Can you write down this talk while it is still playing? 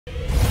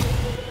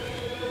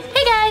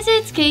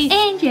guys, it's Kate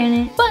and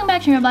Janet. Welcome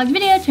back to Roblox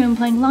video. Today I'm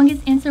playing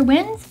Longest Answer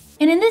Wins.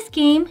 And in this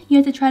game, you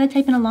have to try to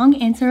type in a long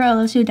answer or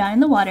else you'll die in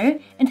the water.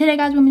 And today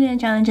guys, we're going to do a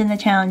challenge, and the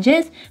challenge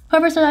is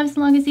whoever survives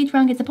the longest each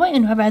round gets a point,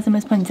 and whoever has the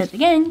most points at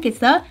the end gets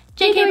the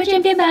JK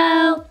Champion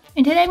belt.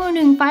 And today we're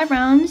doing 5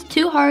 rounds,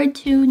 2 hard,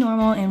 2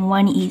 normal, and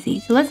 1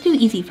 easy. So let's do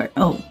easy first.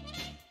 Oh,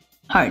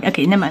 hard.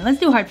 Okay, never mind. Let's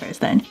do hard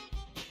first then.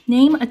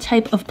 Name a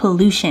type of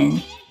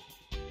pollution.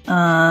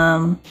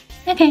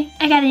 Okay,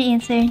 I got an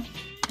answer.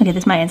 Okay,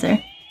 this is my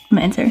answer.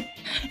 My answer.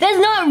 That's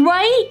not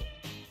right!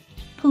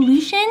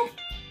 Pollution?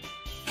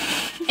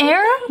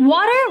 Air?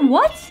 Water?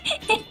 What?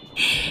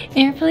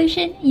 Air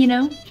pollution, you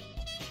know?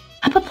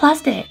 I put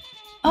plastic.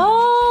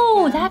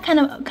 Oh, yeah. That kind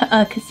of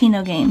a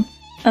casino game.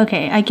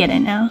 Okay, I get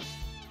it now.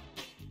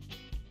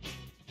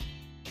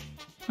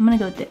 I'm gonna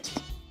go with this.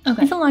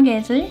 Okay. It's a long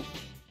answer.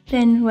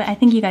 Then what I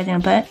think you guys are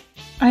gonna put?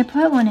 I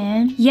put one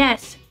in.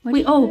 Yes.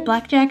 Wait, oh,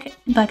 blackjack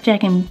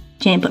and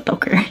Jane put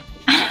poker.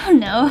 I don't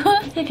know.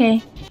 It's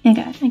okay.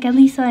 Like at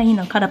least you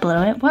know, caught up a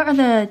little bit. What are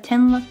the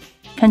 10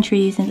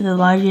 countries and the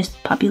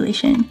largest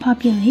population?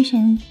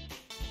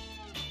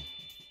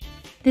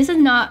 This is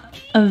not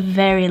a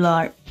very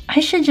large.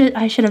 I should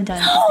have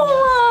done something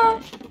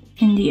else.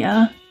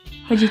 India.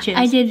 What'd you choose?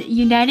 I did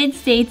United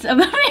States of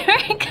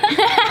America.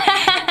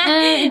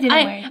 It didn't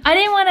work. I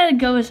didn't want to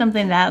go with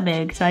something that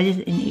big, so I just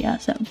India.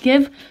 So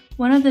give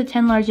one of the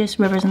 10 largest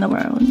rivers in the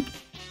world.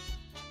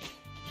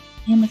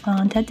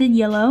 Amazon. Ted did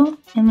yellow,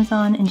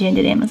 Amazon, and Jan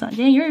did Amazon.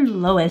 Jan, you're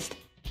lowest.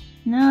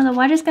 No, the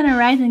water's gonna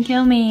rise and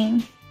kill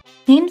me.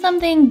 Name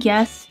something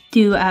guests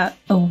do at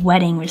a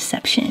wedding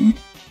reception.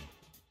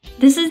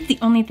 This is the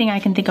only thing I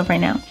can think of right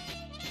now.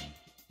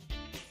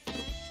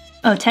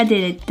 Oh, Ted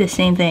did the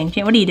same thing.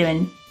 Jan, what are you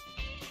doing?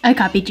 I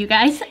copied you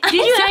guys. Did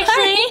you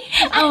actually?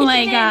 Oh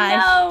my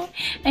gosh. No,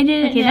 I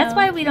didn't. Okay, that's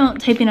why we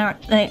don't type in our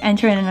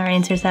enter in our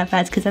answers that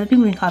fast, because other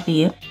people can copy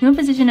you. No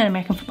position in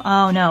American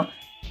football. Oh no.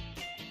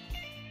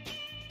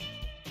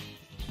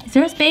 Is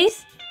there a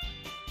space?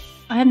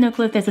 I have no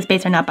clue if there's a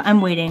space or not, but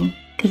I'm waiting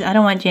because I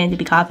don't want Jan to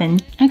be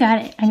coughing. I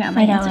got it. I got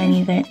mine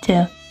either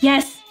too.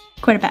 Yes.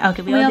 Quarterback.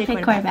 Okay, we all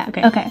did quarterback.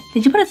 Okay.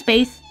 Did you put a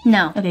space?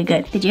 No. Okay,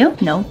 good. Did you?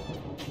 No.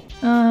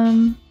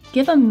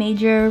 Give a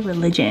major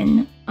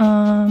religion.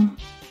 Did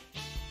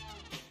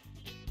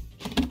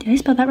I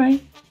spell that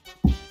right?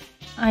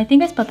 I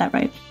think I spelled that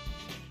right,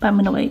 but I'm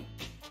gonna wait.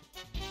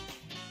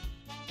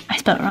 I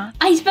spelled it wrong.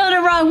 I spelled it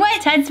wrong. What?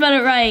 Ted spelled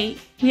it right.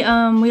 We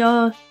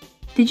all.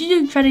 Did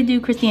you try to do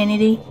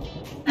Christianity?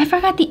 I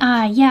forgot the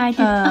I. Yeah, I did.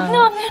 Oh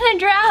no, I'm gonna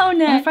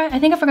drown. I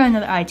think I forgot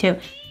another I too.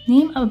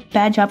 Name a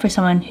bad job for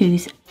someone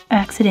who's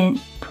accident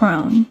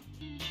prone.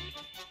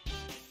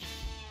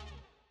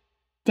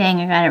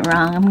 Dang, I got it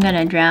wrong. I'm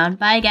gonna drown.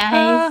 Bye,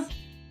 guys.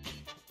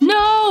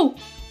 No!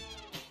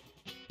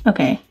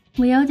 Okay.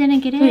 We all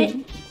didn't get it.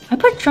 Wait, I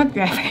put truck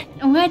driver.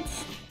 What?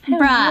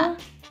 Bruh.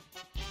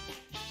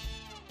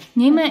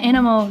 Name an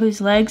animal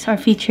whose legs are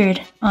featured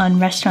on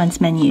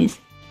restaurants' menus.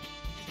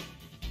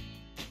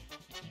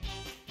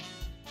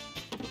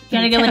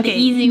 Gotta go with the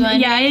easy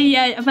one.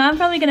 Yeah, but I'm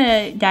probably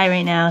gonna die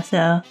right now,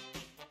 so.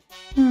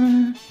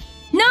 No!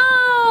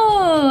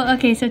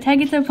 Okay, so Ted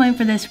gets a point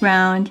for this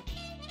round. Do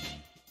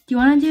you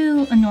wanna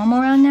do a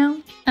normal round now?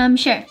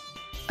 Sure.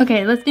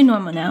 Okay, let's do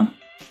normal now.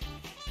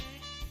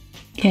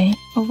 Okay.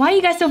 Well, why are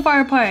you guys so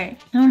far apart?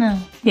 I don't know.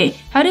 Okay,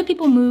 how do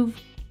people move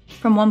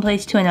from one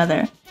place to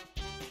another?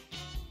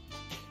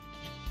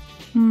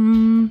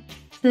 So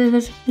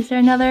is there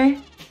another?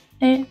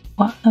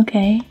 What?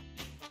 Okay.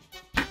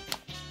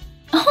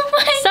 Oh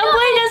my God.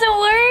 Subway doesn't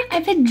work?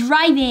 I put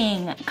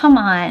driving. Come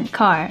on.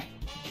 Car.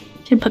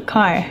 Should put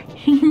car.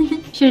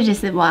 Should've just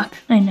said walk.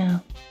 I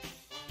know.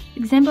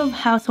 Example of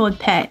household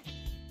pet.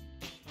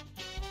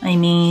 I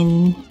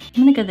mean,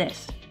 I'm gonna go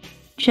this.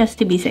 Just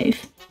to be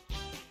safe.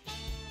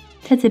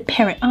 That's a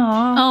parrot.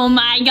 Aww. Oh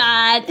my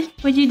God.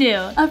 What'd you do?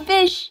 A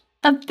fish.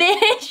 A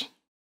fish?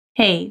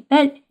 Hey,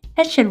 that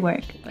should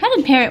work. How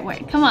did parrot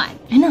work? Come on.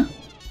 I know.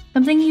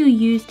 Something you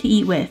use to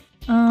eat with.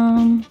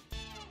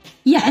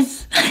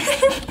 Yes.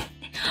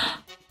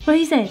 What did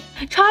you say?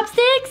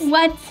 Chopsticks?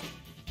 What?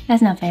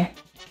 That's not fair.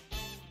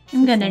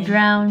 I'm gonna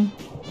drown.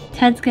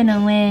 Ted's gonna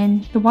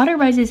win. The water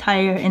rises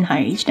higher and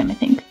higher each time, I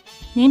think.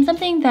 Name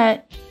something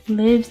that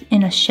lives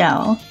in a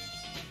shell.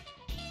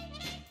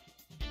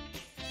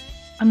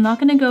 I'm not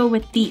gonna go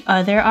with the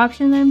other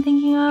option that I'm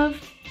thinking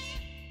of.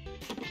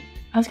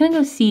 I was gonna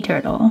go sea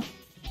turtle.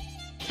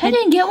 I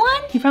didn't get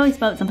one? You probably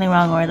spelled something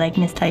wrong or like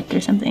mistyped or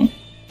something.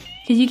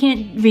 Because you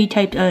can't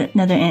retype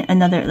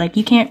another, like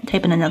you can't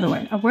type in another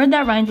word. A word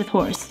that rhymes with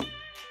horse.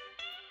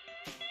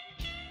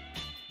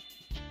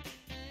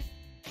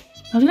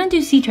 I was gonna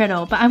do sea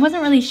turtle, but I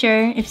wasn't really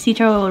sure if sea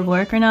turtle would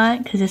work or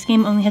not because this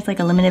game only has like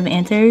a limit of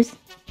answers.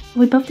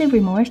 We both did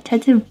remorse.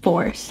 Ted did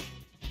force.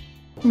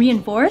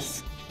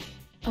 Reinforce?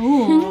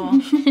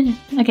 Oh.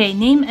 Okay,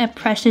 name a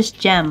precious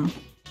gem.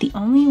 The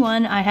only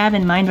one I have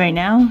in mind right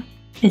now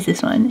is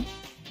this one.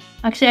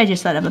 Actually, I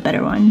just thought of a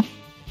better one.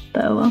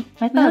 But well,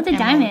 I thought it was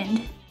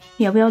diamond.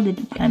 Yeah, we all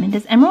did diamond.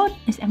 Is emerald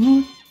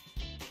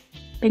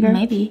bigger?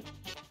 Maybe.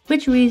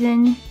 Which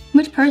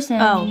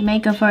person you may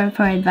go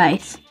for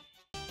advice?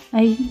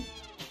 What?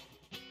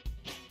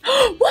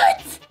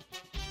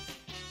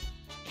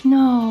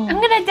 No.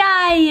 I'm gonna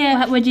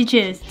die. What'd you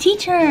choose?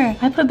 Teacher.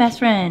 I put best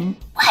friend.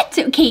 What?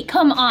 Okay,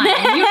 come on.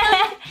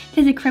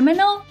 Is it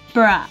criminal?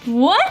 Bruh.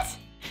 What?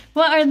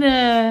 What are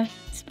the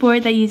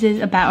sport that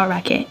uses a bat or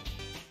racket?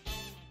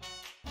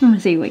 I'm gonna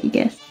see what you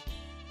guess.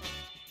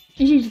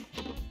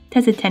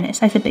 That's a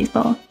tennis. I said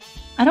baseball.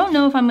 I don't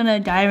know if I'm gonna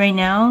die right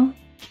now.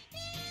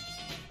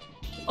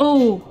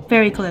 Oh,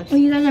 very close. Well,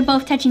 you guys are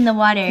both touching the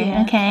water.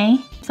 Yeah. Okay.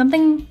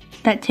 Something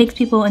that takes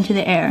people into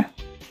the air.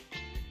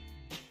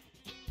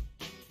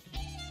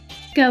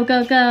 Go,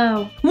 go,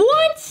 go.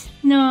 What?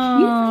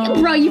 No.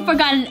 Bro, you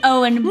forgot an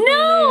O and no.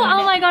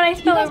 Oh my god, I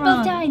spelled it wrong.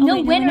 You guys both died. Oh,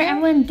 no winner.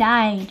 Everyone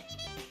died.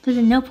 So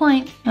there's no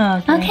point. Oh,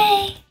 okay.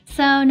 Okay.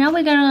 So now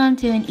we're going on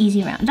to an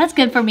easy round. That's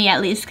good for me at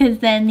least, because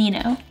then, you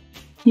know.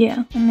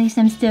 Yeah. At least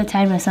I'm still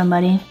tied with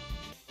somebody.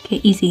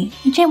 Okay, easy.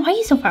 Jen, why are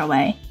you so far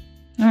away?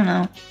 I don't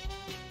know.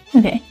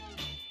 Okay.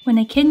 When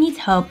a kid needs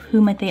help, who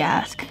might they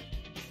ask?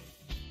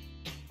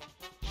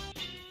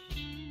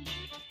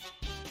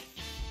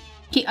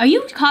 Okay, are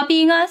you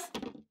copying us?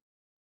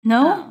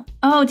 No?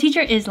 Oh,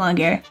 teacher is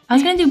longer. I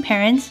was gonna do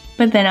parents,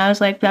 but then I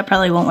was like, that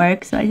probably won't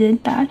work, so I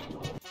did that.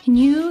 Can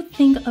you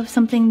think of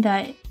something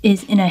that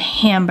is in a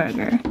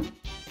hamburger?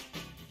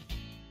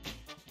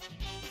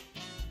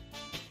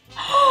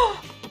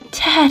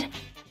 Ted,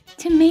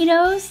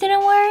 tomatoes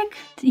didn't work?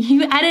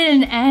 You added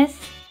an S?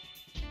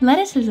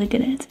 Lettuce is a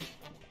good answer.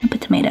 I put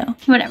tomato.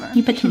 Whatever.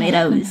 You put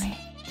tomatoes.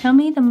 Tell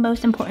me the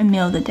most important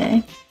meal of the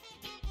day.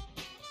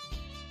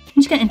 I'm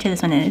just gonna enter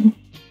this one in.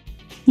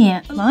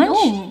 Yeah. Lunch?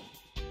 Oh.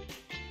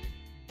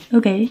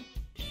 Okay.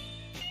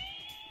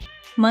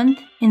 Month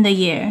in the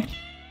year.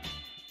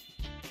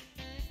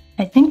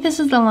 I think this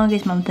is the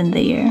longest month in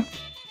the year.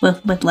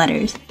 With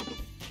letters.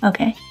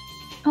 Okay.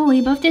 Oh,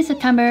 we both did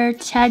September.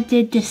 Chad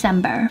did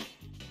December.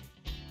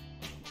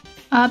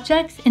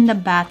 Objects in the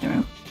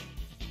bathroom.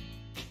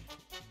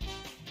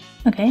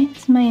 Okay,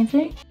 this is my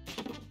answer.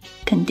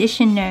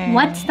 Conditioner.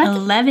 What? That's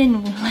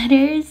 11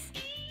 letters.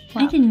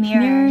 Wow. I did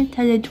mirror. Mirror,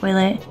 Ted did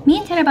toilet. Me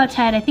and Ted are about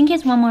Ted. I think he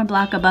has one more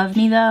block above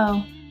me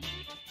though.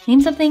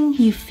 Name something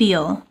you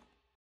feel.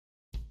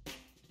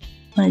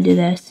 Wanna do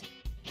this?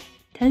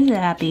 Ted is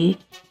happy.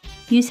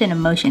 You said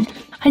emotion.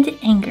 I did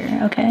anger,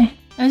 okay.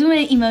 I was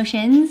going to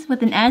emotions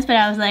with an S, but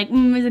I was like,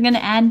 is it gonna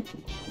add,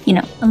 you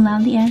know, allow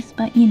the S,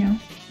 but you know.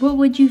 What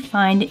would you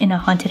find in a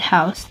haunted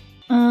house?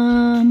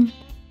 I'm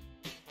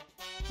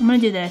gonna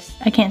do this.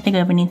 I can't think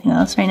of anything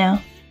else right now.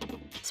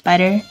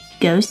 Spider,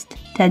 ghost,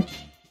 Ted.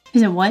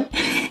 Is it what?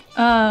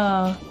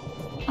 Oh,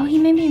 he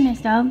maybe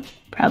messed up.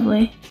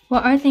 Probably.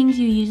 What are things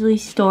you usually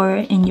store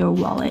in your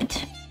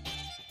wallet?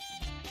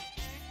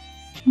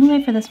 I'm gonna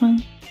wait for this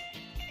one.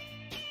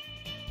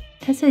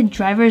 That's a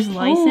driver's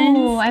license.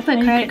 Oh, I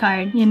put credit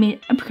card. Yeah,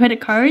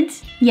 credit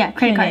cards? Yeah,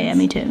 credit cards. Yeah,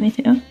 me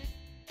too.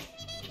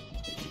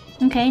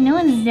 Okay, no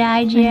one's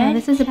died yet. Yeah,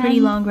 this is a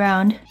pretty long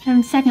round.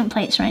 I'm second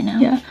place right now.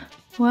 Yeah.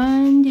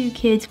 When do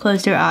kids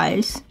close their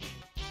eyes?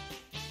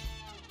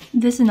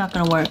 This is not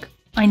gonna work.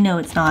 I know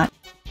it's not.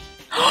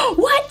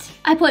 What?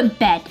 I put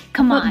bed.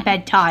 Come on.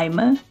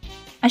 Bedtime.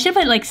 I should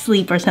put like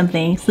sleep or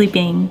something.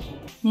 Sleeping.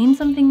 Name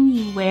something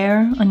you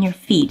wear on your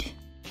feet.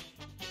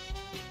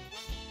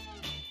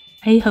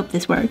 I hope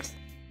this works.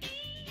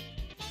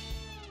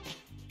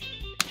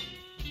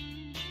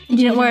 It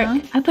didn't work.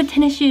 I put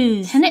tennis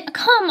shoes. Come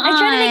on. I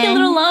tried to make it a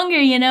little longer,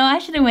 you know? I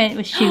should have went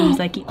with shoes.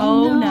 Like,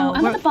 oh no.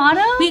 I'm at the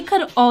bottom? We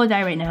could all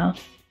die right now.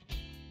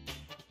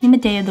 Name a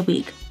day of the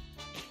week.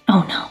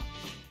 Oh no.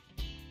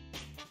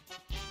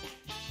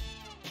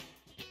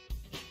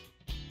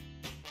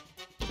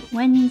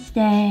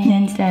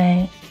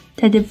 Wednesday.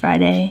 Ted did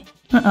Friday.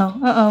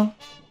 Uh-oh.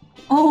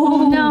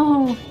 Oh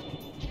no.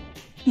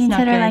 Me and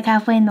Ted are like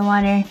halfway in the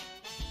water.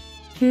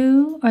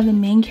 Who are the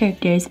main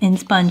characters in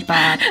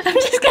SpongeBob? I'm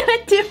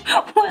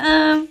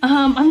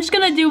just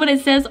gonna do what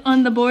it says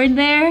on the board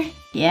there.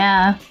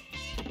 Yeah.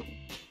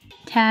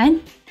 Tad?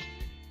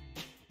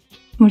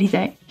 What did he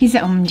say? He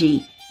said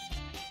OMG.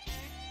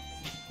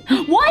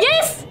 What?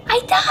 Yes!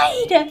 I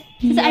died!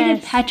 Because I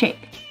did Patrick.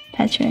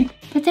 That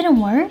didn't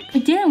work?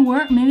 It didn't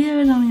work. Maybe there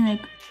was only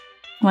like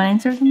one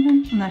answer or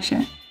something. I'm not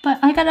sure. But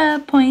I got a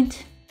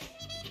point.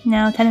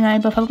 Now Ted and I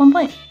both have 1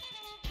 point.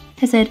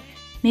 I said,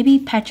 maybe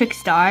Patrick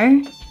Star?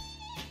 I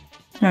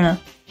don't know.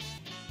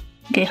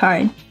 Okay,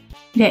 hard.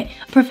 Okay,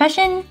 a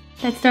profession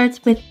that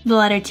starts with the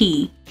letter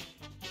T.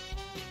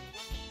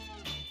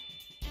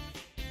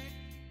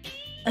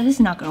 Oh, this is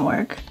not gonna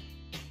work.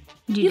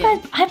 You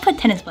guys, I put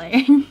tennis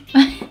player.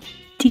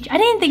 Teacher. I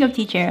didn't think of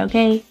teacher,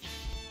 okay?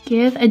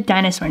 Give a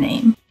dinosaur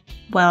name.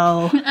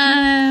 Well.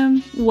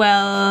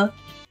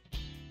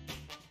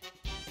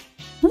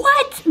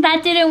 What?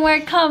 That didn't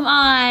work, come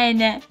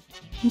on.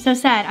 I'm so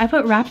sad. I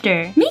put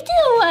raptor. Me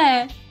too.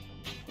 I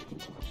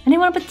didn't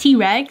want to put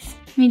T-Rex.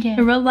 Me too.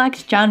 The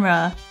Roblox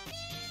genre.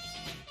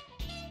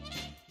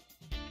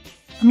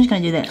 I'm just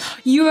gonna do this.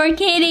 You are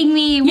kidding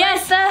me.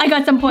 Yes, I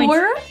got some points.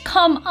 Horror?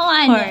 Come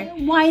on. Horror.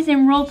 Why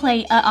isn't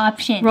roleplay an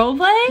option?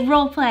 Roleplay?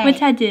 Roleplay. What's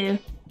that do?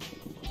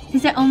 He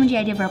said, OMG,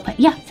 I did roleplay.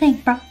 Yeah, same,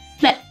 bro.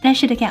 That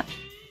should count.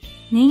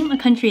 Name a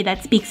country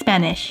that speaks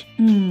Spanish.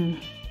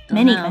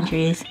 Many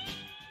countries.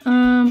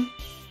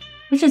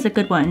 Which is a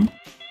good one?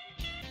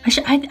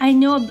 I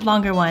know a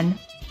longer one.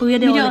 But we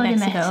don't live in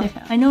Mexico.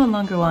 I know a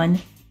longer one,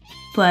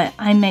 but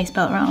I may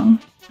spell it wrong.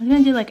 I was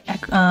gonna do like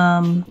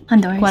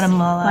Honduras,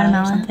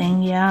 Guatemala or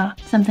something. Yeah,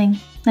 something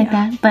like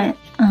that. But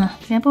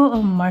example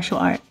of martial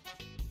art.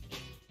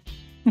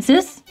 Is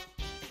this?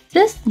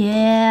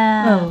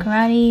 Yeah. Oh.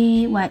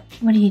 Karate. What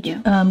do you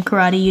do?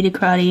 Karate. You did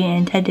karate,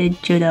 and Ted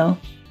did judo.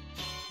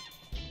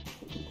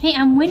 Hey,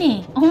 I'm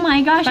winning. Oh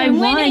my gosh, I'm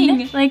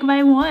winning. Like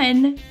by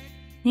one.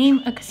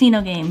 Name a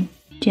casino game.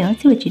 Gee,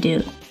 let's see what you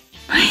do.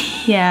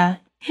 Yeah.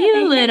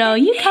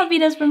 You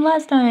copied us from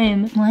last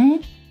time.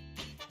 What?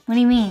 What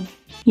do you mean?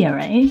 Yeah,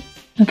 right?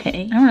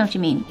 Okay. I don't know what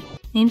you mean.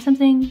 Name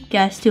something,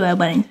 guess to a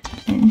wedding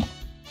reception.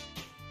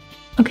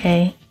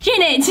 Okay.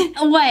 Janet!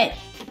 What?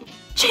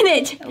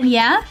 Janet!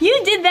 Yeah? You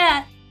did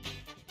that!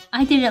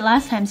 I did it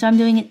last time, so I'm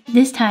doing it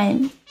this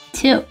time,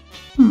 too.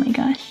 Oh my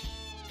gosh.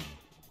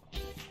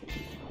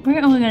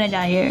 We're only gonna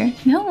die here.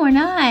 No, we're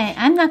not.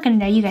 I'm not gonna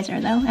die. You guys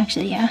are, though.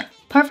 Actually, yeah.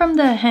 Apart from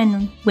the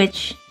hen,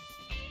 which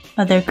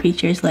other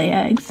creatures lay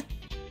eggs?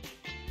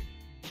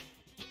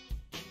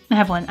 I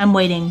have one. I'm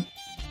waiting.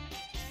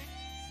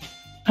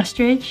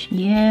 Ostrich?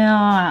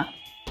 Yeah.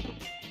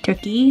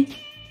 Turkey?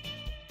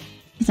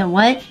 Is it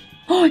what?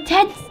 Oh,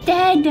 Ted's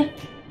dead!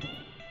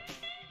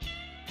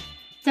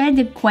 Ted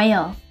the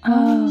quail.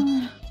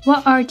 Oh.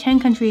 What are 10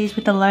 countries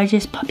with the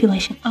largest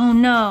population? Oh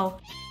no.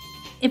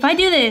 If I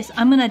do this,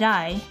 I'm gonna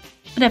die.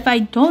 But if I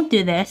don't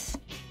do this...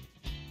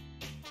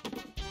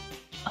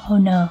 Oh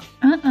no.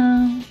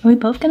 Uh-oh. Are we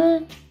both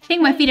gonna... I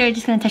think my feet are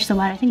just gonna touch the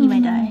water. I think you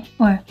might die.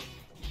 Or...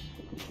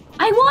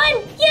 I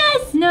won!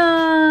 Yes!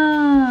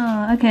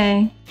 No!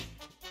 Okay.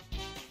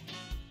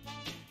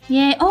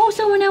 Yay. Oh,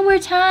 so now we're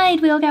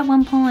tied. We all got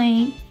 1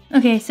 point.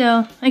 Okay,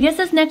 so I guess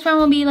this next round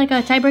will be like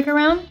a tiebreaker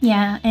round?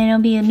 Yeah, and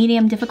it'll be a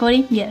medium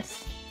difficulty.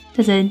 Yes.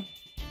 What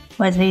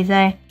does he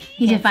say?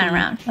 He did final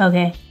round.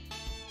 Okay.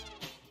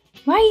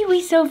 Why are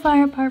we so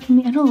far apart from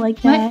me? I don't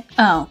like that. What?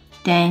 Oh,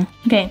 dang.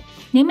 Okay,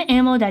 name an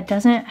animal that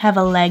doesn't have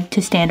a leg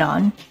to stand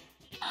on.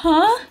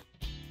 Huh?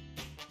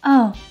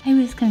 Oh, I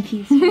was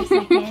confused for a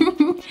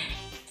second.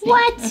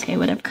 What? Okay,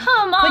 whatever.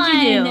 Come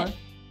on.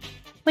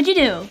 What'd you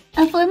do?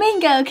 A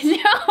flamingo, because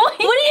you're always... What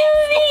do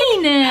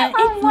you mean?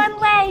 on one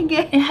leg.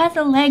 It has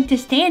a leg to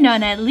stand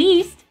on at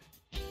least.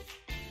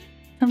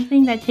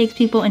 Something that takes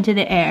people into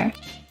the air.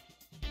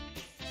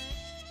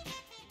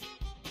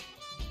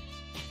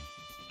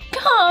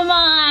 Come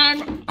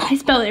on. I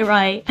spelled it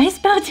right.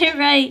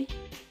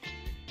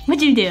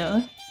 What'd you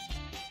do?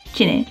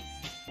 Janet.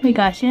 Oh my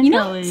gosh, you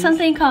know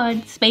something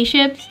called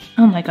spaceships?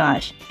 Oh my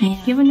gosh. Yeah.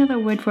 Give another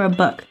word for a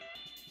book.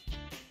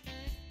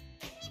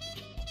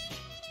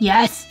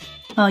 Yes.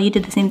 Oh, you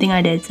did the same thing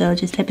I did, so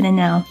just type it in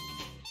now.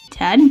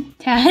 Ted?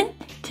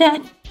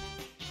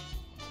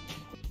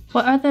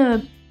 What are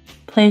the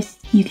places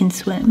you can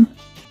swim?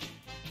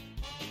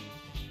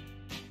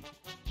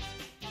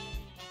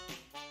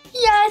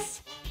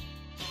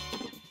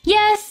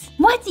 Yes!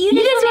 What? You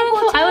did swimming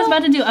pool? I was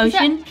about to do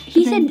ocean.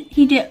 He said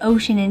he did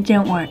ocean and it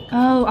didn't work.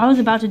 Oh, I was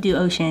about to do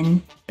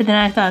ocean, but then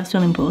I thought of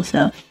swimming pool,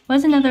 so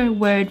what's another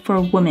word for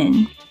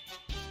woman?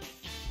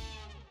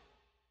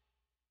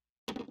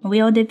 We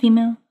all did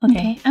female?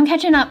 Okay. I'm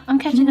catching up. I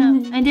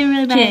did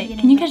really bad. Okay,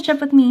 can you catch up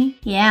with me?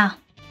 Yeah.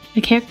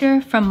 A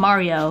character from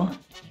Mario.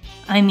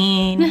 I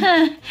mean...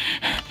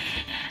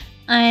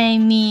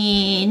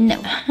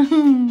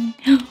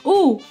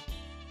 Ooh!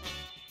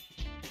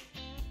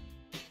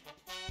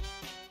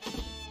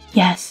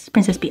 Yes,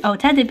 Princess Peach. Oh,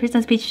 Ted did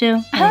Princess Peach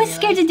too. I was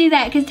scared to do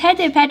that because Ted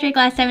did Patrick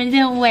last time and it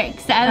didn't work.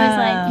 So I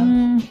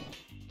was like,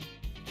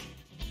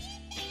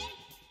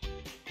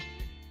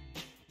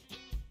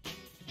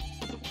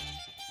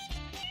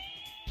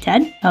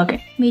 Ted?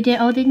 Okay. We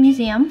did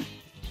museum.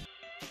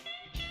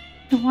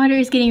 The water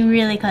is getting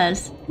really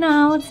close.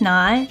 No, it's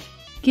not.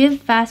 Give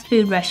fast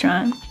food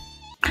restaurant.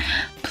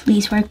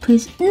 Please work,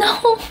 please.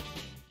 No!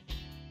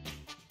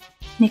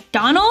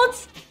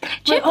 McDonald's?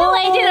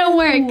 Chick-fil-A didn't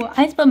work.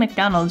 I spelled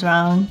McDonald's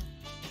wrong.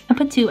 I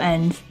put 2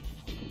 N's.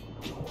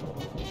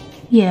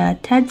 Yeah,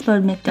 Ted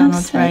spelled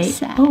McDonald's so right.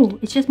 sad. Oh,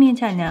 it's just me and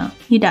Ted now.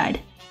 You died.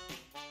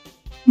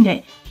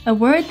 Okay, a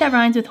word that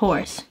rhymes with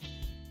horse.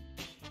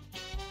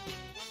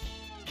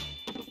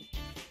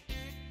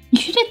 You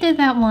should have did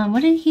that one.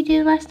 What did he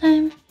do last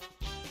time?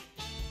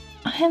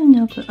 I have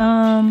no clue.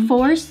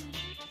 Force?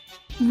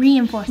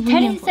 Reinforce.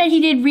 Ted said he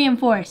did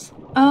reinforce.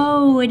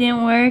 Oh, it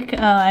didn't work? Oh,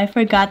 I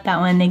forgot that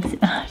one. I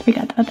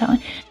forgot about that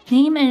one.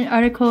 Name an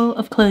article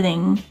of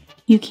clothing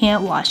you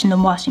can't wash in the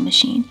washing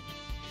machine.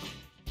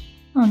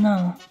 Oh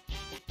no.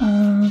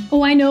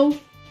 Oh, I know.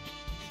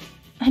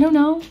 I don't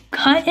know.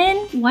 Cotton?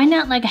 Why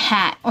not like a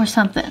hat or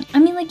something? I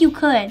mean, like you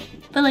could,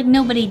 but like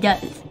nobody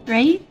does,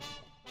 right?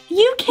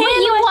 You can't.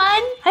 Wait, you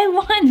won? I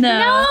won though.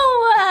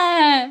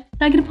 No!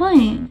 I get a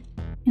point.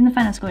 And the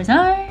final scores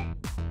are.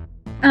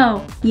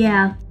 Oh,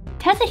 yeah.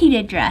 Tess said he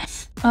did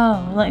dress.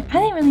 Oh, look, I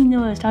didn't really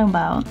know what I was talking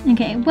about.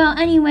 Okay, well,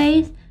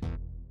 anyways,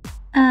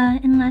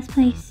 in last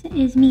place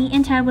is me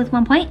and Tad with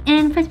 1 point,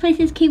 and first place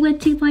is Kate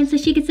with 2 points, so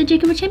she gets the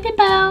JK Champion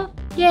belt.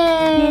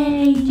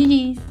 Yay!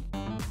 GG's.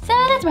 So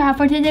that's wrap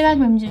for today, guys.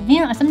 We'll see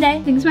you on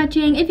someday. Thanks for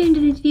watching. If you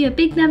enjoyed this video,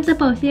 big thumbs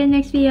up. I'll see you in the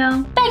next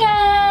video. Bye, guys!